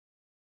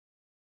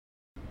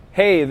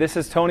Hey, this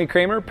is Tony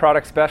Kramer,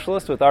 Product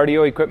Specialist with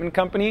RDO Equipment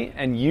Company,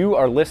 and you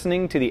are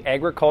listening to the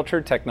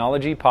Agriculture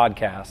Technology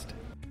Podcast.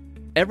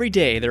 Every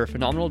day, there are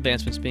phenomenal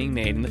advancements being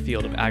made in the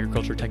field of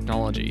agriculture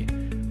technology.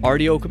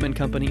 RDO Equipment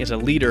Company is a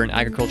leader in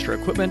agriculture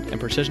equipment and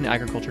precision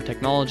agriculture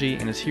technology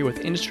and is here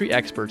with industry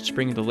experts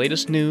bringing the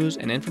latest news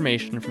and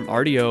information from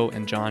RDO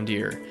and John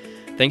Deere.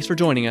 Thanks for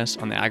joining us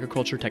on the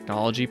Agriculture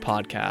Technology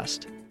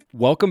Podcast.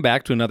 Welcome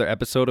back to another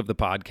episode of the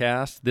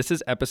podcast. This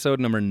is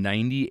episode number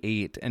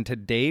 98, and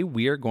today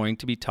we are going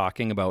to be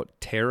talking about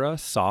Terra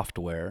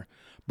software.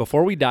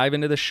 Before we dive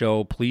into the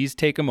show, please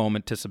take a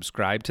moment to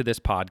subscribe to this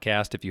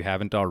podcast if you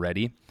haven't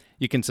already.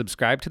 You can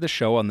subscribe to the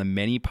show on the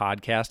many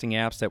podcasting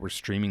apps that we're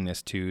streaming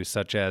this to,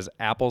 such as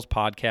Apple's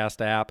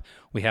podcast app.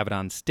 We have it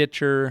on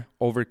Stitcher,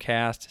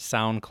 Overcast,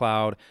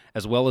 SoundCloud,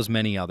 as well as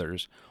many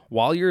others.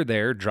 While you're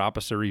there, drop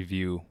us a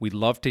review. We'd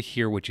love to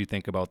hear what you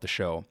think about the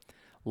show.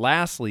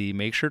 Lastly,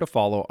 make sure to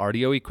follow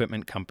RDO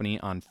Equipment Company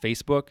on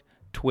Facebook,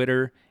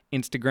 Twitter,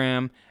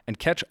 Instagram, and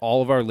catch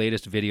all of our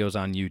latest videos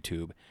on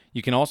YouTube.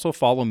 You can also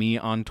follow me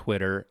on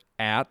Twitter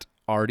at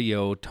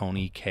RDO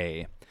Tony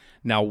K.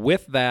 Now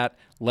with that,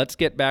 let's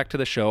get back to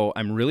the show.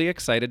 I'm really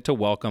excited to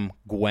welcome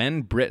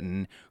Gwen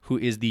Britton, who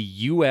is the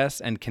U.S.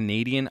 and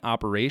Canadian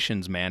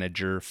Operations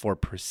Manager for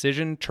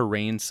Precision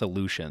Terrain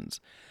Solutions.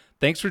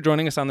 Thanks for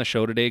joining us on the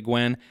show today,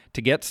 Gwen.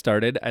 To get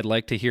started, I'd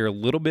like to hear a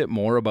little bit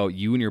more about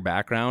you and your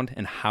background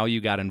and how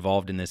you got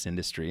involved in this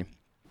industry.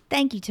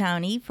 Thank you,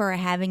 Tony, for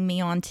having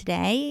me on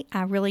today.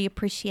 I really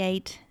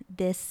appreciate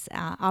this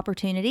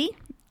opportunity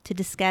to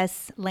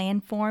discuss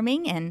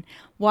landforming and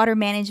water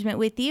management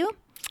with you.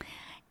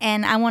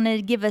 And I want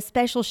to give a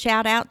special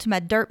shout out to my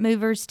dirt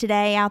movers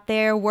today out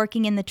there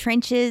working in the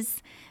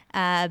trenches.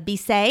 Be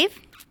safe.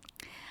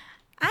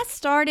 I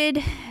started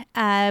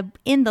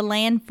in the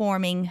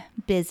landforming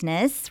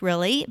business,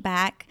 really,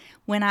 back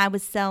when I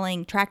was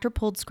selling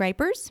tractor-pulled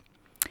scrapers.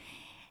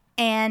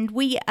 And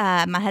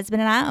my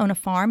husband and I own a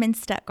farm in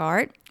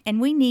Stuttgart,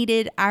 and we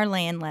needed our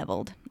land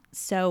leveled.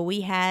 So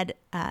we had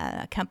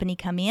a company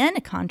come in,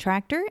 a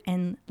contractor,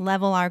 and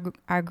level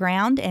our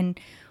ground. And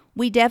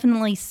we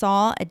definitely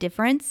saw a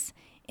difference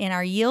in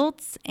our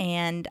yields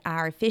and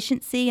our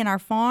efficiency in our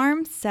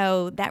farm.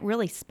 So that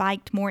really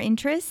spiked more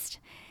interest.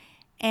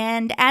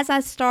 And as I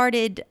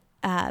started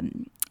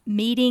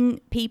meeting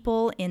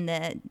people in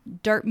the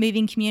dirt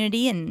moving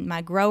community and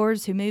my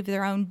growers who move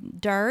their own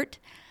dirt,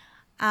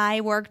 I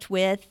worked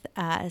with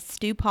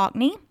Stu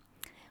Pockney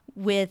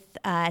with,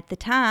 at the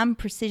time,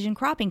 Precision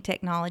Cropping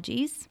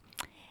Technologies.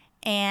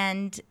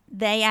 And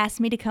they asked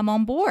me to come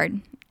on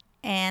board.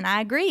 And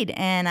I agreed.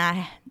 And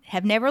I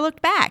have never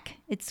looked back.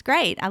 It's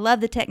great. I love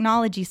the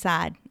technology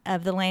side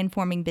of the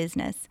landforming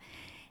business.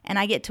 And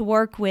I get to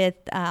work with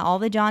all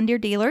the John Deere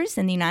dealers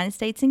in the United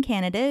States and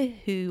Canada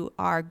who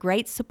are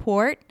great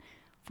support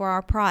for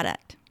our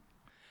product.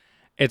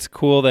 It's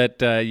cool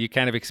that you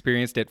kind of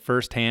experienced it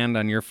firsthand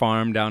on your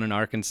farm down in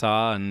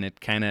Arkansas, and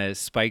it kind of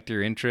spiked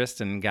your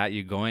interest and got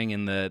you going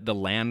in the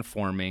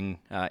landforming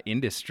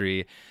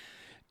industry.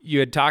 You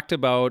had talked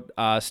about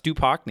Stu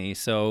Pockney,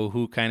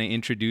 who kind of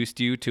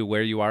introduced you to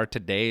where you are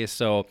today.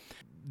 So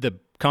the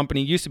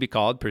company used to be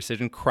called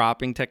Precision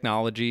Cropping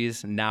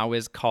Technologies, now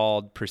is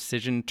called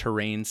Precision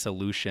Terrain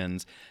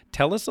Solutions.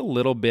 Tell us a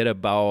little bit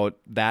about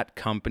that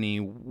company,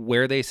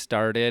 where they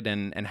started,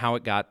 and how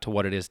it got to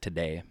what it is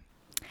today.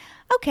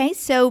 Okay,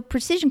 so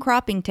Precision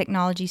Cropping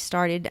Technology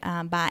started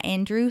by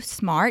Andrew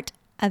Smart,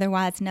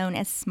 otherwise known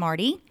as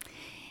Smarty,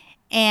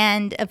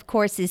 and of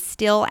course is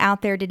still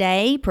out there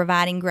today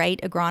providing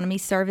great agronomy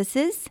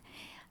services.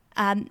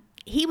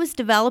 He was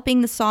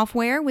developing the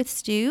software with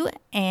Stu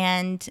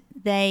and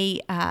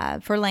they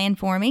for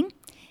landforming,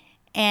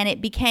 and it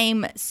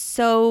became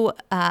so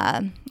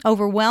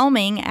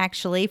overwhelming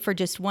actually for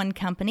just one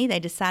company. They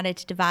decided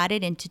to divide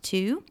it into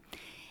two,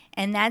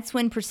 and that's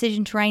when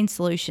Precision Terrain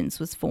Solutions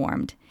was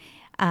formed.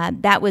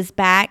 That was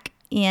back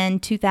in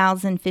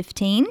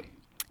 2015,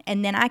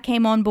 and then I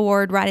came on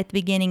board right at the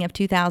beginning of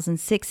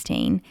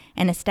 2016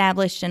 and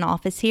established an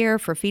office here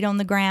for feet on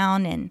the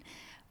ground and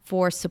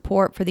for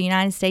support for the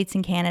United States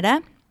and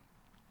Canada.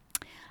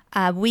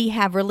 We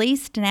have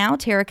released now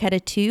Terracotta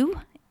 2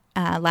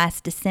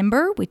 last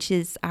December, which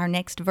is our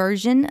next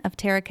version of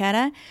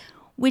Terracotta,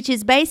 which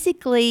is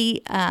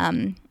basically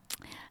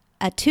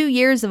 2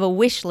 years of a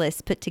wish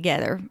list put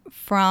together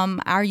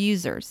from our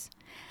users.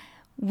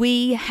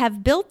 We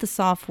have built the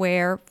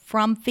software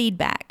from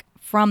feedback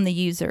from the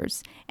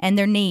users and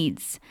their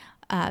needs.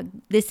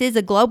 This is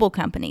a global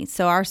company,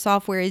 so our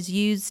software is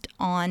used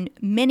on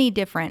many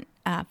different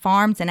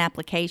farms and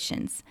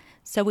applications.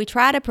 So we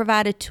try to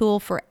provide a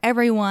tool for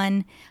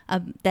everyone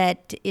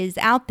that is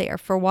out there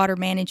for water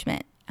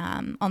management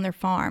on their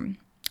farm.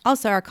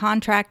 Also, our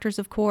contractors,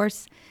 of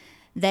course,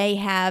 they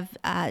have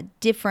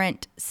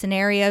different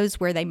scenarios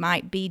where they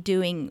might be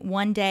doing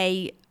one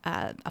day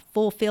a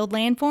full field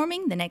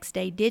landforming, the next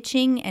day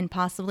ditching, and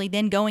possibly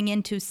then going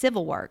into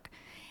civil work.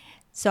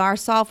 So our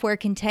software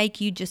can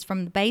take you just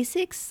from the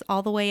basics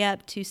all the way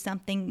up to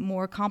something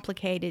more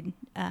complicated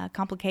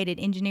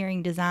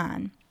engineering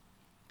design.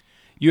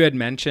 You had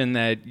mentioned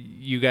that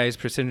you guys,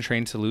 Precision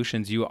Terrain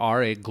Solutions, you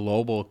are a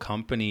global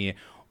company.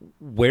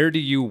 Where do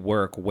you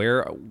work?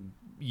 Where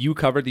you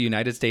cover the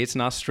United States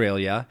and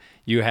Australia.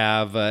 You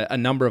have a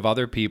number of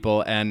other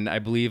people, and I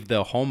believe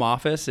the home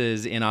office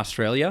is in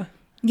Australia?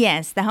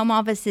 Yes, the home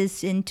office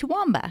is in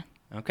Toowoomba.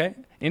 Okay,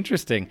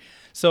 interesting.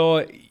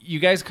 So you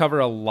guys cover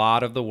a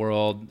lot of the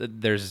world.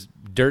 There's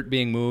dirt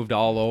being moved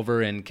all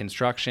over in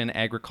construction,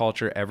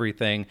 agriculture,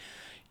 everything.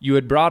 You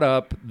had brought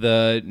up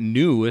the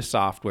new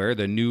software,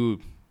 the new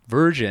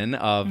version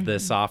of the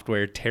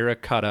software,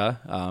 Terracotta,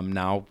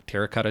 now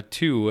Terracotta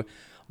 2.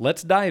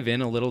 Let's dive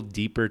in a little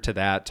deeper to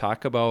that.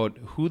 Talk about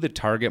who the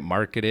target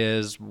market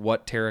is,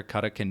 what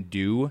Terracotta can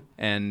do,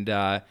 and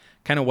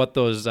kind of what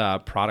those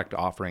product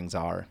offerings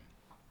are.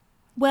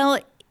 Well,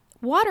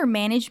 water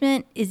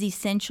management is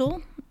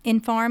essential in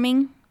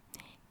farming.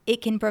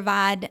 It can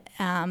provide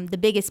the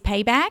biggest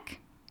payback.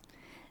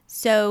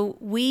 So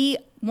we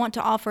want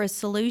to offer a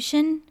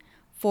solution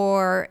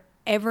for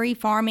every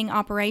farming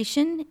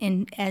operation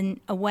and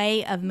a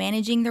way of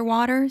managing their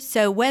water.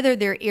 So whether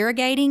they're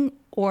irrigating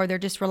or they're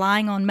just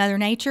relying on Mother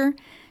Nature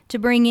to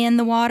bring in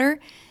the water,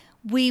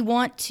 we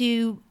want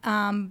to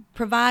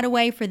provide a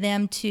way for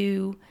them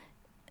to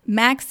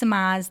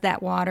maximize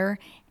that water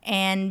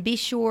and be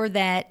sure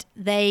that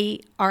they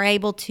are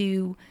able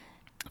to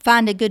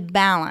find a good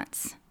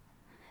balance.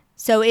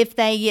 So if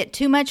they get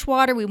too much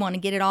water, we want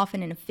to get it off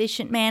in an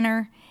efficient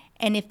manner.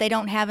 And if they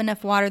don't have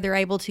enough water, they're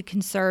able to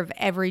conserve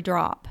every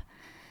drop.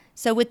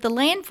 So with the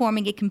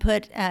landforming, it can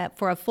put,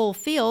 for a full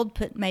field,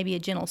 put maybe a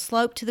gentle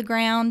slope to the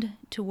ground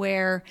to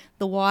where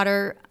the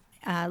water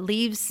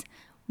leaves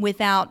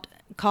without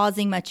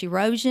causing much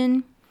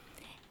erosion.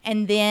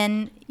 And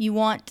then you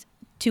want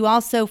to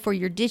also, for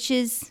your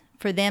ditches,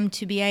 for them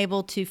to be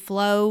able to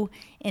flow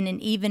in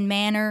an even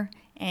manner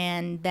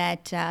and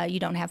that you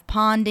don't have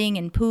ponding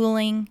and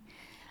pooling.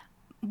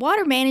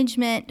 Water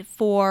management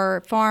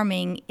for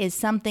farming is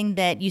something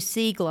that you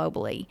see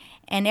globally,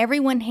 and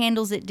everyone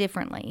handles it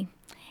differently.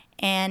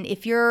 And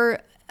if you're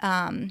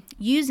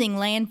using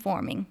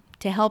landforming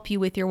to help you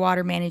with your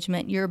water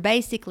management, you're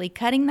basically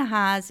cutting the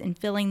highs and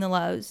filling the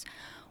lows,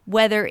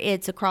 whether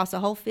it's across a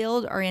whole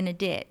field or in a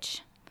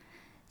ditch.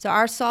 So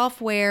our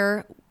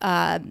software,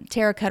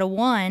 Terracotta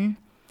 1,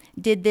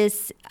 did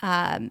this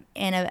in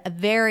a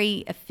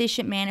very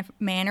efficient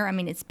manner. I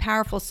mean, it's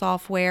powerful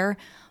software,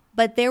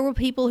 but there were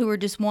people who were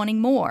just wanting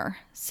more.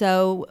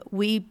 So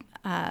we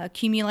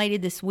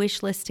accumulated this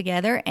wish list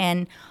together,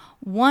 and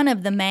one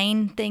of the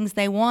main things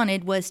they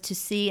wanted was to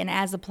see an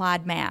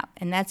as-applied map,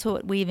 and that's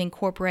what we've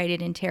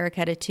incorporated in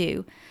Terracotta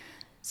 2,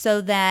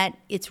 so that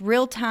it's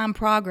real-time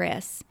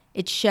progress.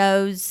 It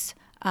shows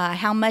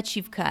how much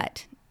you've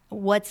cut,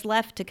 what's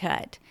left to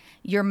cut.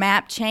 Your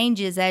map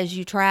changes as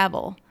you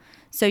travel.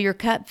 So your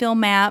cut-fill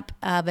map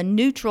of a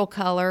neutral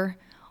color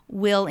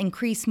will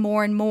increase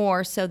more and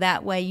more, so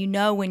that way you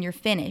know when you're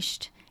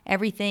finished.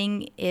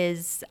 Everything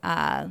is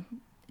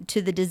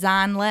to the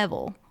design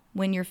level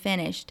when you're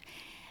finished.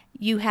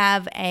 You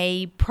have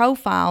a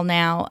profile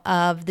now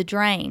of the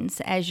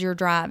drains as you're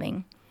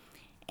driving,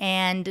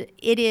 and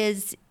it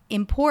is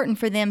important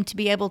for them to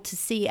be able to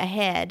see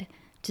ahead,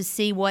 to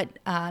see what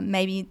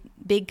maybe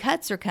big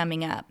cuts are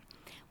coming up.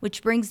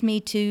 Which brings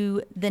me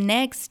to the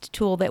next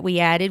tool that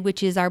we added,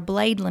 which is our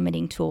blade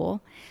limiting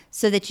tool,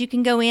 so that you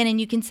can go in and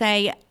you can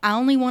say, I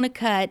only want to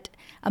cut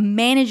a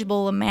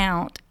manageable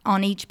amount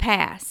on each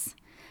pass.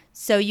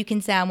 So you can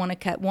say, I want to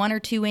cut 1 or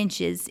 2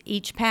 inches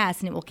each pass,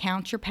 and it will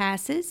count your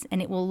passes, and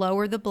it will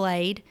lower the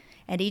blade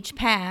at each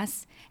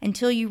pass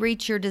until you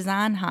reach your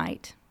design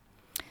height.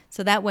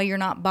 So that way you're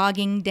not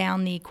bogging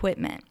down the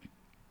equipment.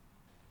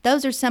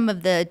 Those are some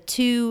of the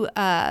 2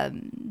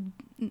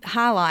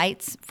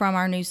 highlights from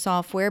our new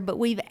software, but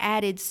we've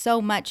added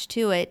so much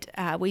to it.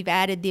 We've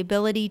added the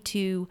ability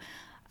to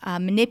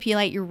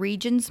manipulate your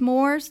regions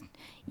more.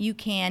 You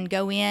can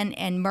go in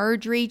and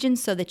merge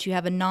regions so that you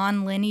have a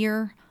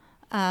non-linear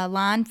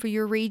line for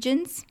your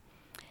regions.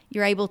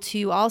 You're able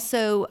to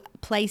also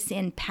place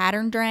in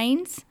pattern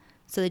drains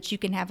so that you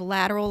can have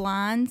lateral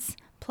lines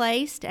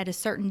placed at a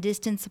certain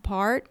distance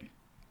apart.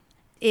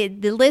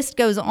 The list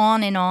goes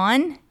on,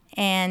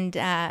 and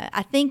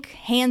I think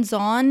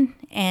hands-on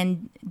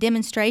and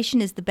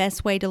demonstration is the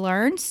best way to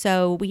learn.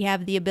 So we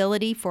have the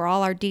ability for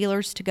all our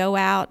dealers to go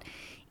out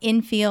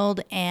in field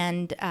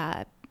and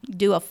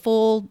do a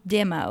full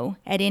demo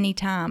at any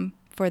time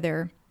for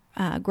their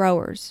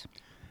growers.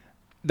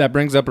 That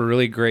brings up a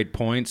really great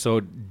point.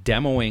 So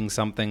demoing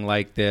something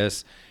like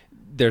this,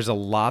 there's a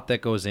lot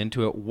that goes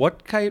into it.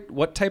 What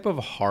type of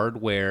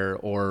hardware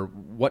or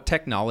what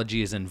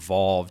technology is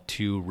involved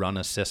to run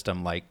a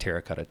system like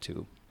Terracotta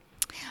 2?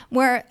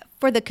 Where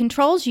for the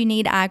controls, you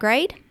need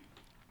iGrade.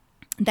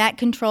 That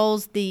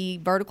controls the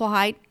vertical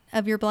height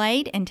of your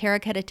blade, and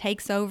Terracotta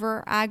takes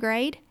over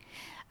iGrade.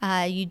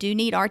 You do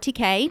need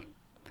RTK,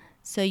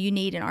 so you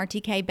need an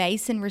RTK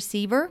base and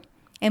receiver.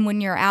 And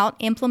when you're out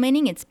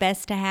implementing, it's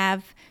best to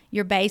have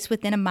your base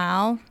within a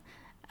mile,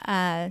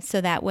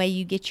 so that way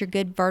you get your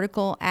good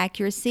vertical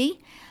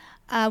accuracy.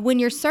 When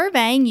you're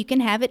surveying, you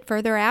can have it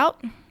further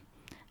out.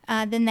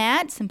 than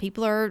that. Some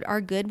people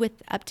are good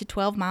with up to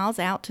 12 miles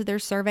out to their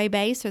survey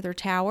base or their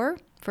tower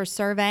for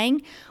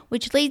surveying,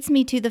 which leads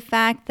me to the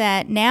fact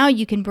that now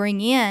you can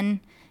bring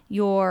in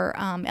your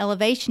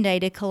elevation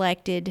data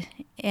collected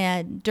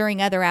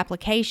during other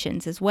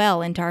applications as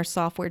well into our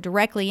software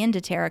directly into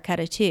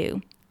Terracotta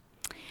 2.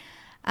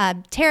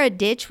 Terra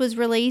Ditch was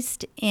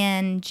released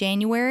in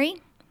January,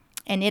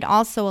 and it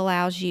also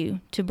allows you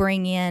to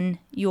bring in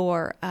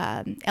your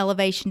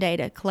elevation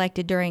data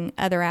collected during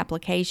other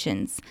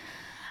applications.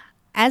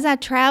 As I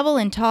travel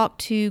and talk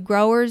to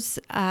growers,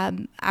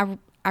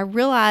 I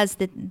realize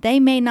that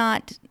they may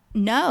not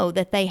know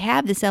that they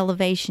have this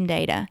elevation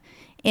data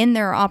in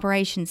their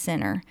operations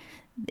center.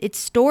 It's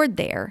stored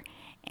there,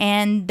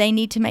 and they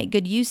need to make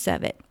good use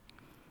of it.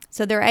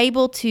 So they're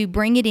able to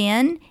bring it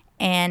in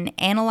and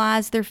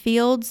analyze their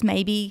fields,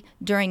 maybe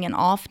during an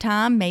off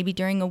time, maybe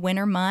during the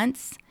winter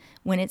months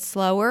when it's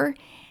slower,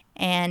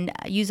 and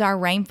use our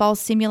rainfall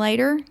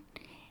simulator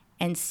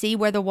and see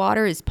where the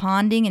water is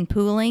ponding and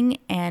pooling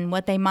and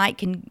what they might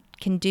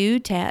can do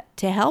to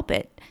help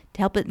it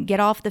get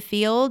off the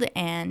field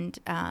and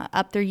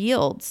up their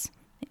yields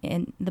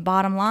in the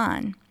bottom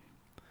line.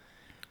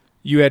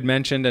 You had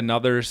mentioned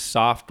another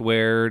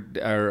software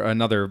or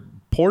another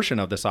portion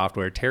of the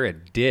software, Terra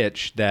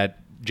Ditch, that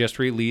just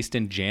released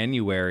in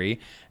January.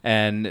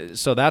 And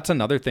so that's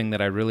another thing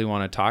that I really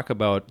want to talk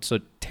about. So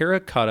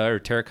Terracotta or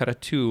Terracotta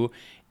 2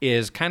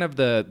 is kind of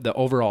the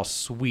overall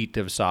suite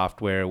of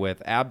software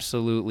with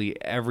absolutely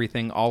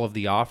everything, all of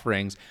the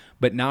offerings.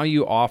 But now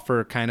you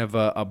offer kind of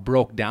a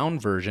broke down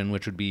version,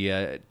 which would be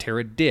a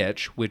Terra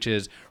Ditch, which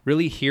is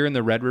really here in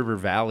the Red River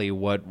Valley.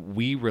 What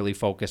we really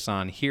focus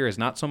on here is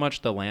not so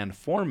much the land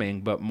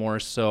forming, but more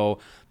so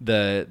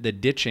the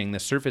ditching, the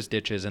surface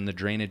ditches and the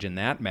drainage in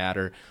that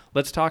matter.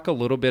 Let's talk a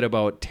little bit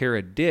about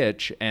Terra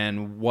Ditch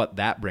and what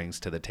that brings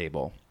to the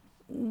table.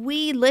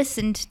 We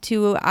listened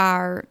to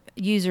our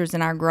users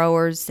and our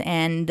growers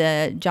and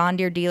the John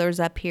Deere dealers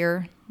up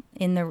here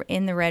in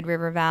the Red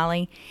River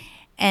Valley,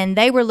 and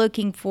they were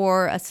looking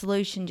for a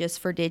solution just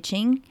for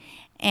ditching.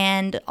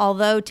 And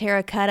although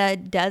Terracotta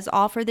does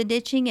offer the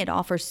ditching, it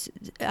offers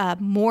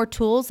more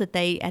tools that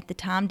they at the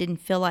time didn't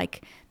feel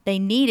like they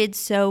needed.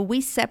 So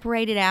we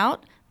separated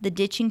out the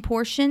ditching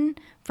portion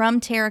from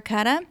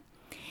Terracotta,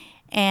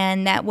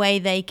 and that way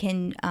they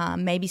can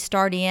maybe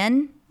start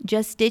in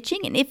just ditching.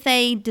 And if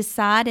they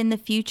decide in the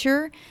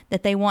future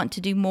that they want to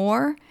do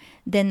more,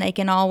 then they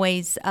can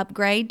always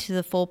upgrade to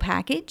the full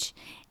package.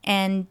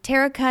 And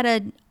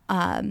Terracotta,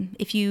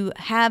 if you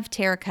have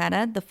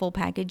Terracotta, the full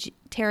package,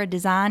 Terra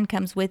Design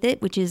comes with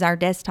it, which is our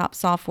desktop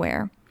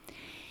software.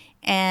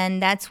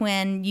 And that's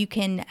when you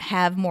can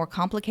have more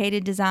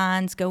complicated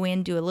designs, go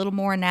in, do a little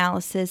more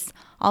analysis,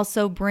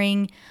 also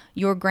bring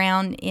your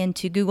ground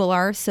into Google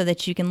Earth so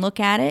that you can look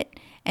at it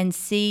and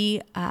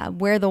see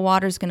where the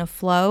water is going to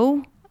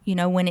flow,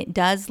 when it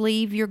does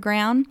leave your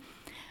ground.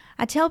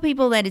 I tell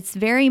people that it's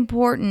very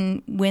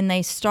important when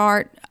they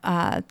start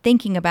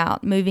thinking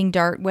about moving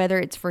dirt, whether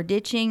it's for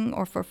ditching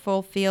or for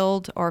full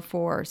field or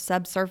for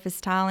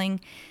subsurface tiling,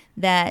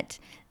 that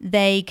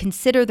they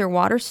consider their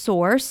water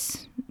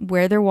source,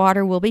 where their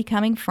water will be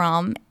coming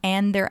from,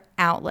 and their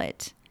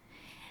outlet.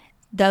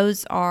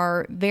 Those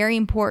are very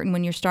important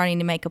when you're starting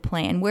to make a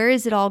plan. Where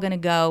is it all going to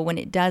go when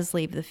it does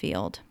leave the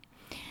field?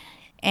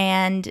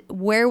 And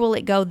where will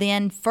it go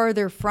then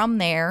further from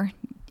there?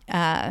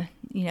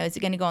 Is it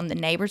going to go on the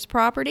neighbor's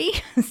property?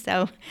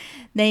 So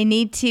they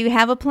need to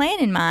have a plan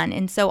in mind.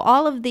 And so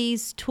all of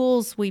these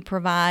tools we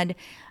provide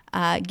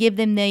give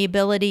them the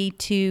ability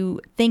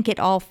to think it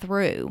all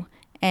through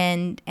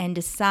and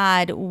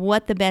decide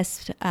what the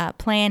best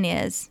plan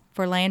is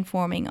for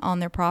landforming on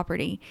their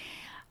property.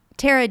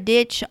 Terra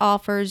Ditch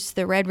offers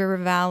the Red River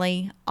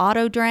Valley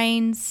auto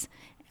drains,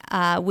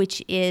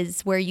 which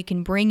is where you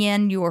can bring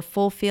in your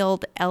full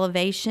field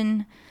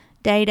elevation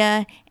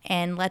data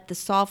and let the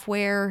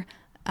software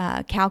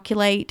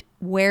calculate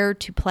where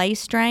to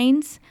place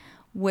drains,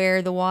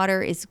 where the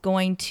water is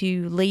going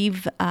to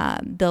leave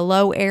the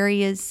low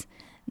areas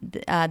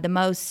the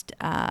most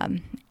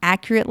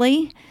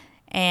accurately.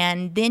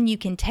 And then you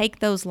can take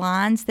those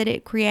lines that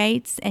it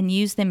creates and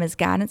use them as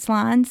guidance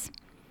lines.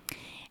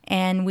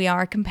 And we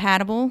are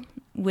compatible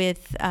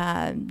with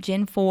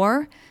Gen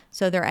 4,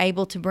 so they're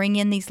able to bring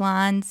in these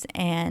lines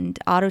and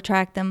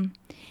auto-track them,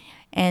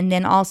 and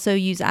then also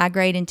use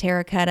iGrade and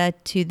Terracotta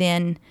to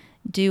then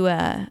do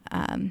a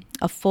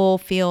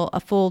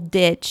full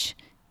ditch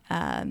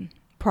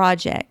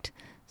project,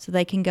 so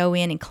they can go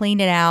in and clean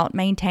it out,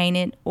 maintain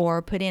it,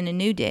 or put in a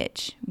new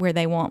ditch where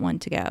they want one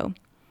to go.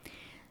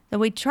 So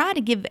we try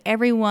to give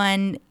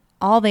everyone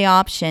all the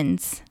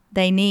options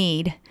they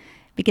need,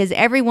 because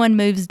everyone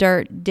moves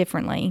dirt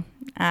differently.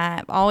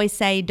 I always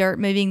say dirt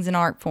moving is an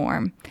art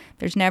form.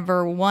 There's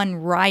never one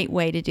right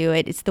way to do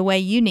it. It's the way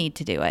you need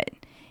to do it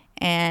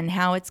and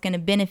how it's going to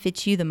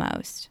benefit you the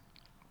most.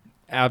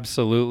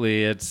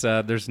 Absolutely. It's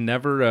there's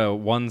never a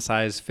one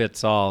size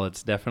fits all.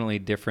 It's definitely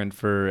different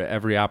for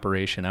every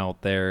operation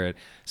out there,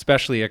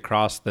 especially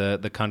across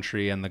the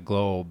country and the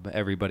globe.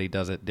 Everybody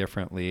does it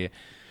differently.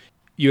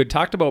 You had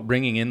talked about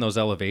bringing in those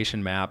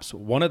elevation maps.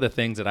 One of the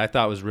things that I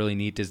thought was really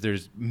neat is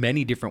there's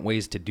many different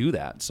ways to do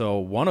that. So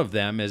one of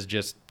them is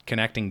just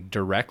connecting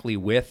directly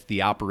with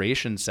the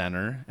operations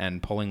center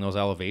and pulling those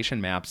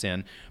elevation maps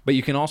in, but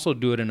you can also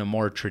do it in a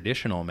more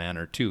traditional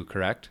manner too,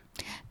 correct?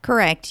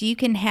 Correct. You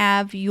can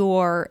have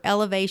your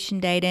elevation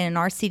data in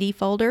an RCD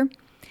folder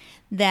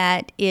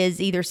that is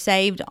either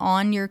saved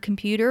on your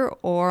computer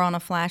or on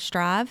a flash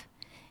drive,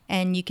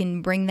 and you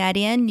can bring that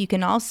in. You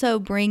can also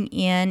bring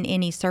in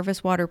any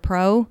Surface Water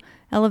Pro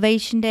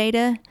elevation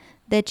data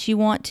that you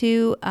want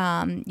to.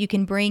 You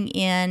can bring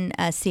in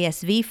a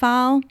CSV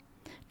file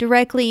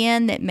directly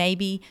in that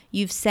maybe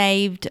you've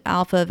saved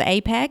off of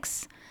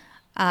Apex.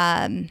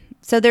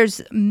 So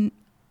there's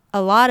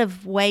a lot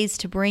of ways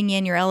to bring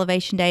in your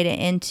elevation data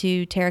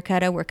into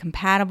Terracotta. We're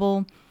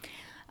compatible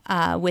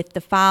with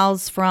the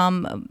files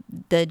from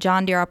the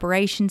John Deere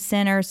Operations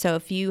Center. So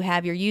if you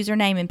have your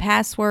username and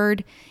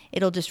password,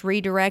 it'll just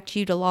redirect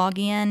you to log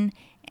in,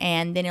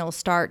 and then it'll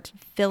start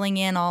filling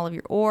in all of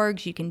your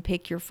orgs. You can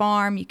pick your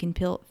farm. You can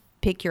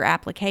pick your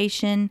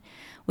application.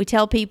 We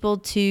tell people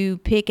to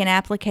pick an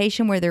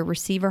application where their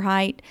receiver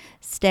height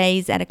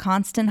stays at a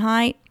constant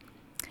height.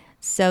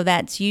 So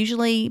that's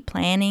usually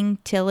planting,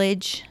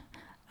 tillage.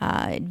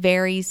 It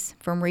varies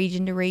from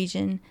region to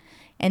region.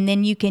 And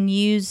then you can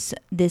use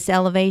this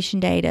elevation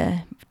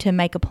data to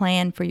make a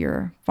plan for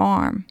your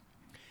farm.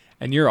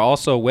 And you're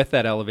also, with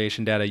that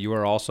elevation data, you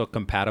are also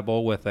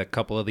compatible with a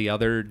couple of the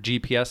other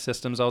GPS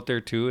systems out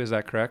there too, is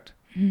that correct?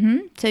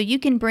 Mm-hmm. So you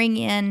can bring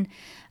in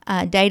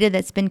data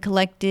that's been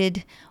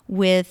collected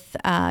with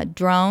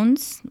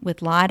drones,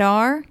 with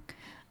LiDAR,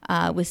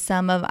 with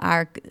some of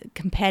our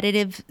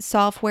competitive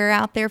software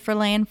out there for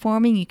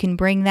landforming. You can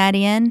bring that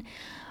in.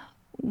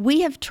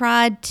 We have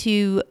tried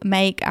to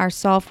make our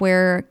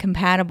software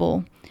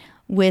compatible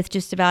with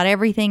just about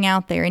everything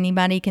out there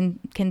anybody can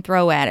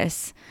throw at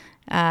us.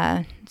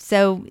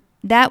 So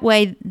that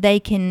way they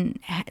can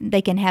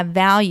have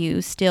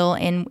value still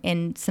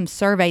in some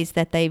surveys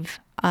that they've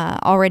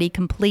already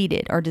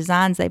completed or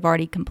designs they've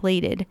already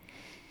completed.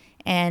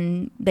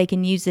 And they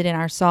can use it in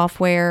our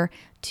software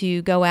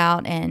to go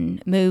out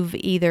and move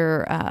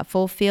either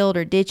full field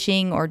or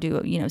ditching or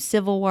do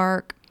civil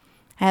work.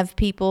 Have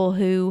people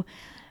who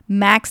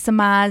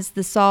maximize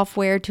the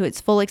software to its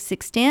fullest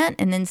extent,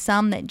 and then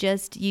some that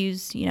just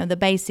use the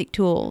basic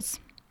tools.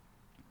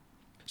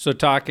 So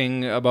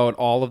talking about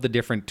all of the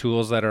different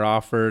tools that are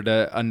offered,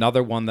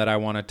 another one that I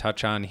want to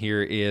touch on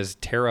here is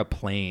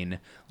TerraPlane.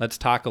 Let's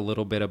talk a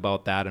little bit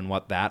about that and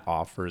what that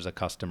offers a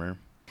customer.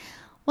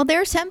 Well,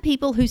 there are some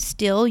people who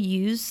still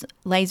use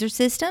laser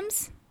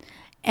systems,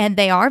 and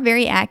they are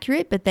very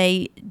accurate, but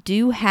they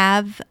do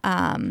have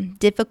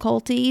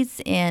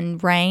difficulties in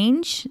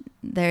range.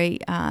 They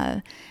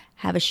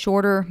have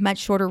a much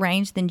shorter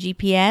range than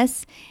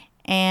GPS,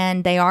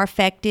 and they are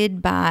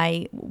affected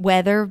by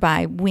weather,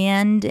 by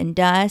wind and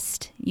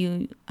dust.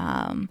 You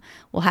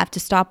will have to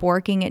stop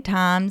working at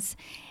times.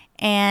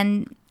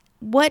 And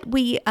what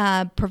we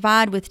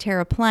provide with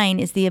TerraPlane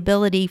is the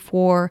ability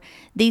for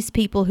these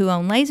people who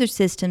own laser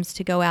systems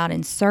to go out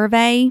and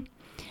survey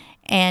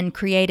and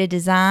create a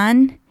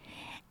design,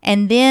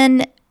 and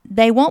then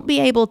they won't be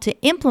able to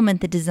implement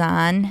the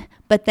design,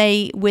 but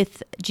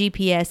with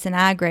GPS and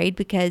iGrade,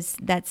 because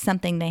that's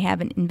something they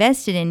haven't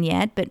invested in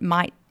yet, but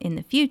might in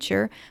the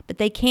future, but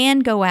they can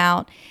go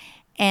out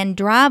and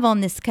drive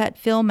on this cut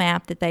fill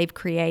map that they've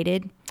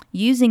created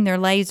using their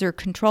laser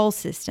control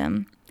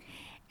system,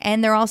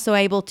 and they're also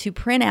able to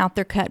print out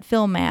their cut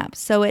fill map.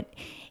 So it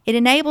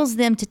enables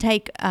them to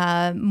take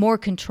more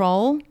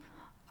control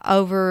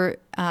over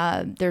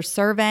their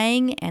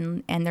surveying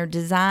and their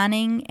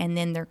designing and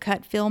then their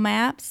cut fill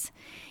maps.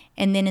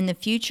 And then in the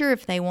future,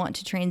 if they want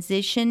to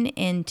transition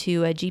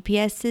into a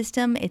GPS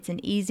system, it's an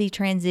easy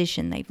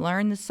transition. They've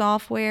learned the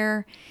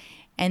software,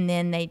 and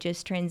then they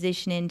just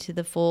transition into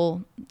the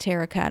full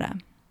Terracotta.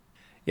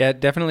 Yeah, it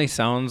definitely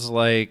sounds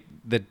like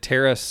the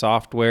Terra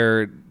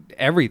software,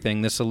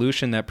 everything, the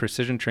solution that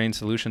Precision Train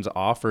Solutions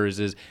offers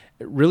is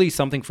really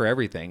something for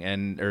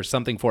everything or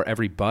something for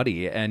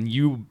everybody. And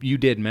you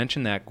did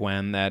mention that,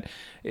 Gwen, that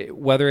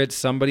whether it's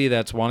somebody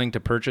that's wanting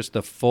to purchase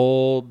the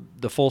full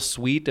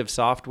suite of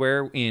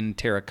software in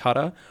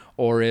Terracotta,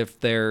 or if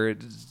they're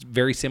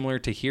very similar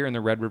to here in the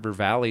Red River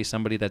Valley,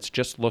 somebody that's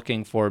just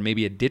looking for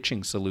maybe a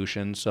ditching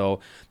solution, so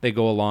they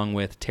go along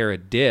with Terra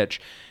Ditch.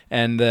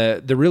 And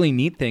the really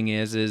neat thing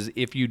is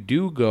if you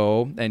do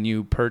go and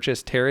you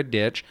purchase Terra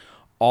Ditch,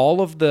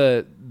 all of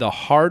the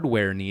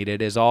hardware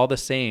needed is all the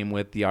same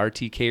with the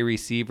RTK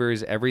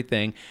receivers,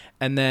 everything.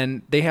 And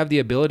then they have the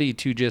ability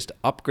to just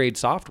upgrade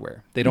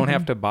software. They don't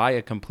have to buy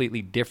a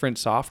completely different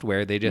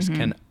software. They just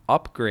can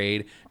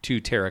upgrade to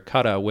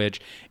Terracotta,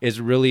 which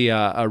is really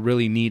a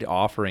really neat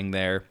offering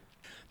there.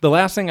 The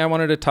last thing I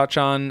wanted to touch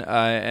on,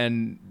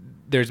 and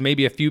there's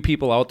maybe a few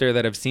people out there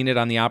that have seen it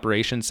on the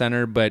Operations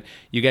Center, but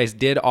you guys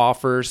did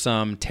offer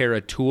some Terra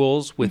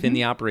tools within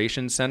the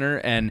Operations Center,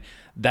 and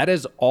that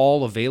is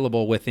all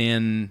available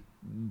within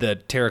the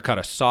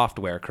Terracotta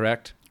software,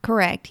 correct?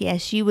 Correct,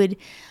 yes. You would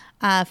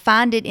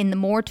find it in the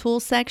More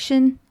Tools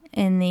section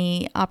in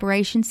the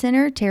Operations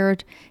Center,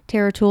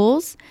 Terra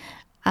Tools.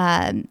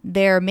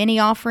 There are many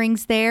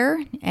offerings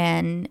there,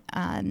 and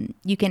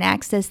you can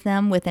access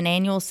them with an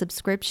annual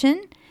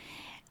subscription.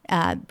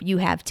 You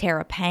have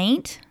Terra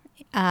Paint.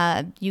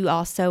 You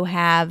also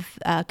have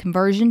a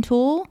conversion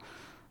tool,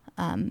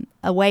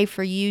 a way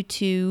for you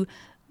to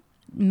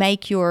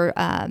make your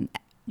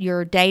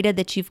data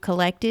that you've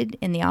collected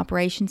in the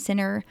Operations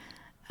Center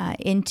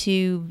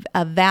into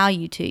a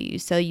value to you.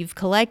 So you've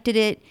collected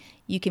it.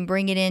 You can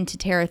bring it into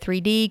Terra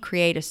 3D,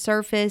 create a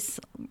surface,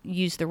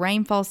 use the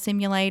rainfall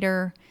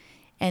simulator,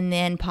 and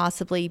then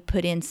possibly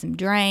put in some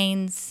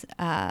drains.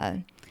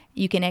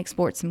 You can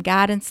export some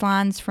guidance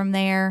lines from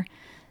there.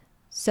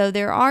 So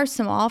there are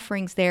some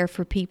offerings there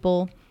for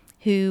people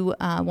who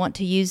want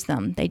to use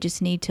them. They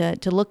just need to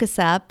look us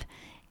up,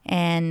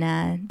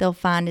 and they'll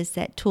find us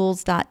at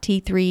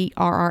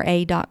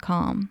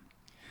tools.t3rra.com.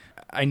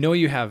 I know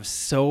you have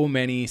so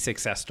many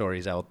success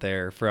stories out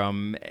there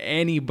from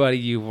anybody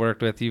you've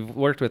worked with. You've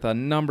worked with a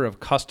number of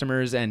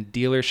customers and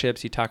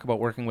dealerships. You talk about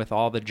working with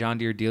all the John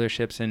Deere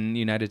dealerships in the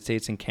United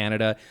States and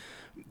Canada.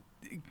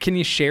 Can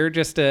you share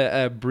just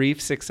a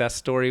brief success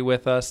story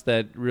with us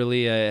that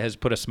really has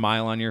put a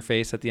smile on your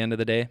face at the end of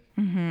the day?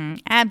 Mm-hmm.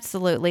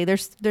 Absolutely.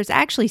 There's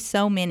actually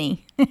so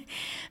many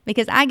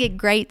because I get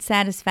great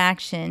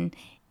satisfaction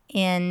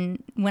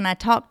when I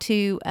talk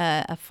to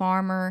a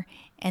farmer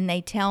and they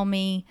tell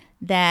me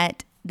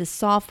that the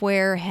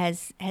software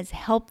has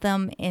helped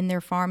them in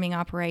their farming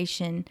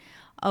operation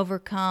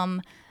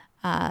overcome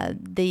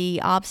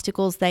the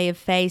obstacles they have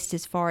faced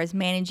as far as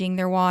managing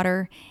their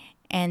water,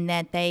 and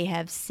that they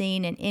have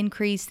seen an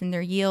increase in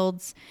their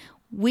yields.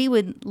 We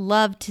would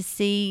love to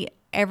see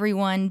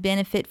everyone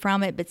benefit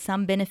from it, but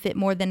some benefit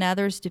more than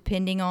others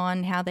depending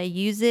on how they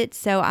use it.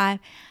 So I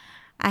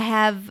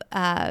have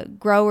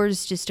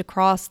growers just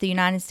across the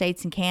United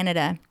States and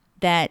Canada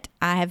that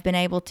I have been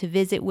able to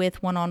visit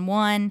with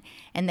one-on-one,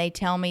 and they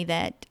tell me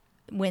that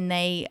when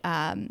they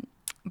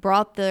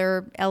brought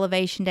their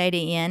elevation data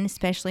in,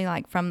 especially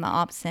like from the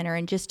Ops Center,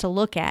 and just to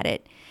look at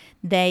it,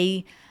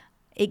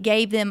 it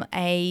gave them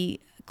a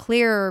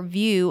clearer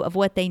view of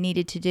what they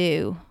needed to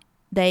do.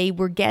 They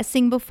were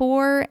guessing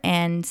before,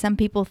 and some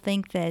people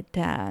think that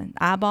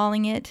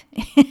eyeballing it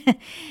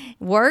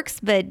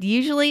works, but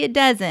usually it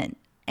doesn't.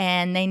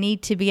 And they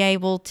need to be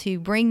able to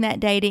bring that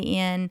data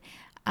in,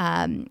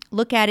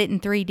 look at it in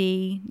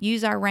 3D,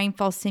 use our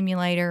rainfall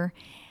simulator,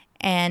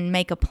 and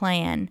make a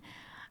plan.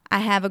 I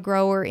have a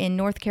grower in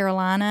North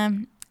Carolina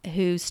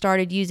who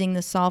started using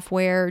the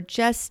software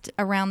just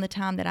around the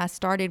time that I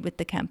started with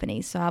the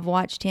company. So I've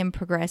watched him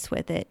progress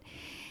with it.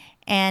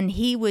 And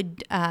he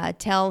would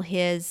tell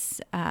his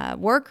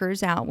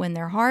workers out when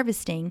they're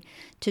harvesting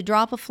to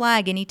drop a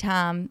flag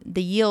anytime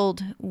the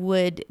yield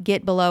would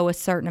get below a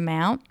certain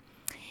amount.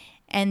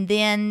 And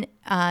then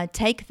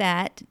take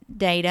that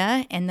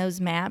data and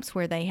those maps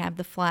where they have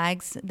the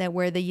flags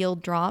where the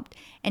yield dropped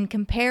and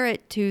compare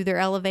it to their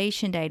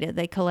elevation data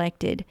they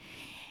collected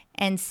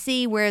and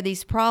see where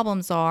these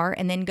problems are,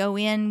 and then go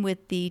in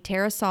with the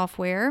Terra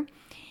software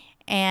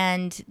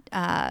and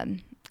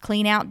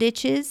clean out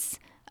ditches,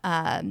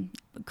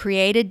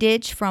 create a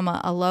ditch from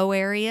a low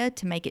area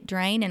to make it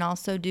drain, and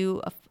also do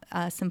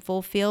some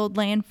full field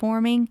land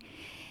forming.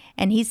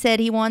 And he said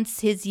he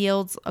wants his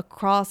yields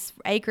across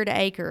acre to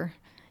acre,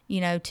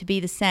 to be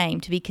the same,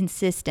 to be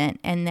consistent,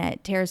 and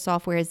that Terra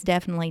software has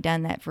definitely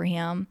done that for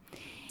him.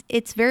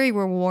 It's very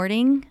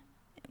rewarding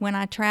when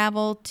I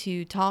travel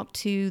to talk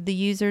to the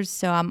users,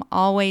 so I'm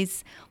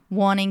always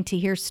wanting to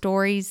hear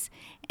stories,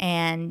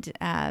 and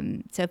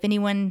so if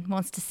anyone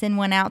wants to send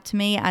one out to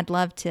me, I'd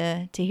love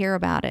to hear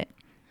about it.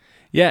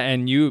 Yeah,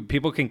 and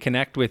people can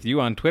connect with you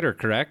on Twitter,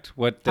 correct?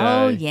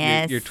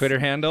 Yes. Your Twitter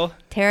handle?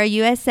 Terra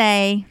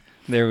USA.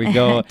 There we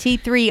go.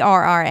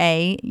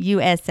 T3RRA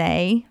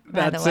USA,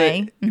 by the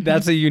way.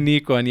 That's a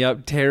unique one.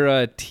 Yep.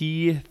 Terra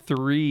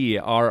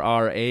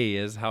T3RRA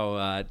is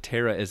how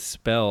Terra is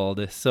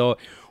spelled. So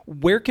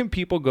where can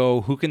people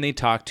go? Who can they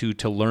talk to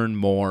learn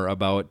more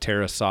about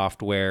Terra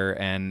software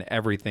and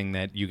everything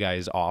that you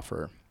guys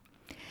offer?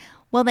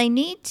 Well, they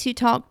need to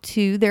talk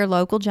to their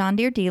local John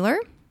Deere dealer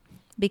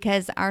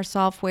because our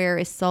software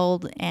is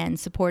sold and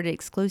supported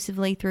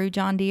exclusively through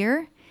John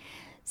Deere.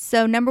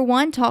 So number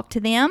one, talk to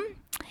them.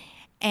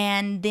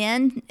 And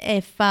then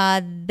if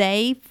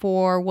they,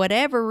 for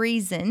whatever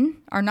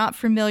reason, are not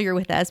familiar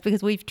with us,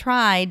 because we've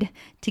tried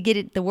to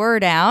get the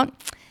word out,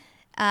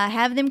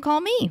 have them call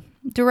me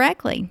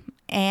directly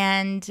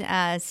and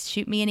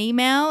shoot me an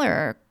email,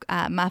 or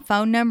my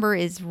phone number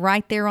is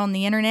right there on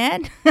the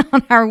internet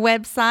on our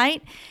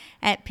website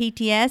at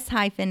pts-ag.com.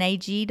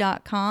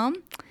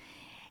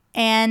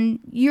 And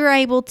you're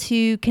able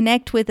to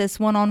connect with us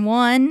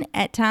one-on-one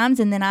at times,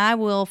 and then I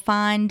will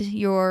find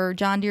your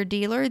John Deere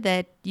dealer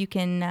that you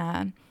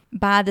can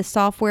buy the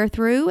software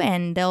through,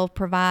 and they'll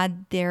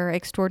provide their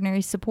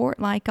extraordinary support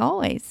like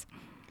always.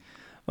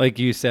 Like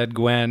you said,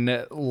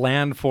 Gwen,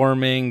 land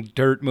forming,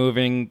 dirt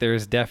moving,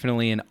 there's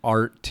definitely an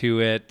art to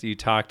it. You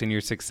talked in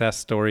your success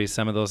stories,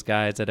 some of those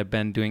guys that have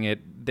been doing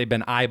it, they've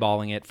been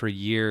eyeballing it for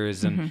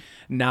years and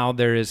now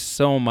there is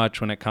so much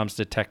when it comes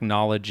to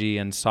technology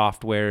and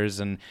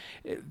softwares and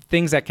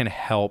things that can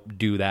help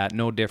do that,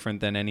 no different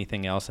than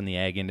anything else in the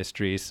ag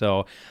industry.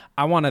 So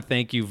I want to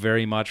thank you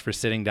very much for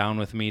sitting down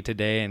with me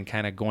today and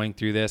kind of going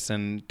through this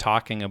and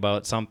talking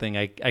about something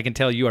I can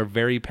tell you are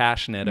very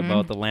passionate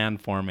about, the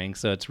landforming.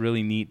 So it's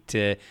really neat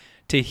to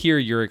hear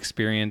your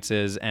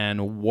experiences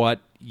and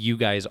what you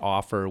guys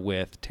offer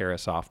with Terra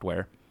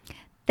Software.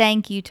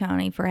 Thank you,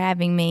 Tony, for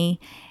having me.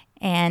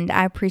 And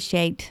I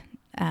appreciate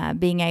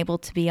being able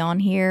to be on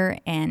here.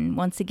 And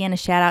once again, a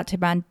shout out to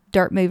my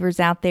dirt movers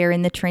out there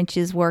in the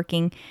trenches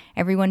working.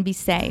 Everyone be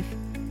safe.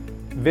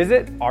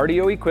 Visit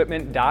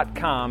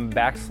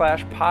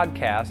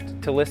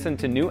rdioequipment.com/podcast to listen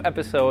to new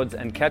episodes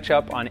and catch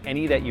up on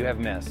any that you have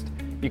missed.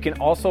 You can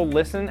also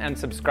listen and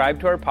subscribe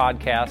to our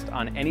podcast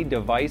on any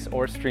device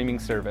or streaming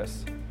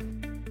service.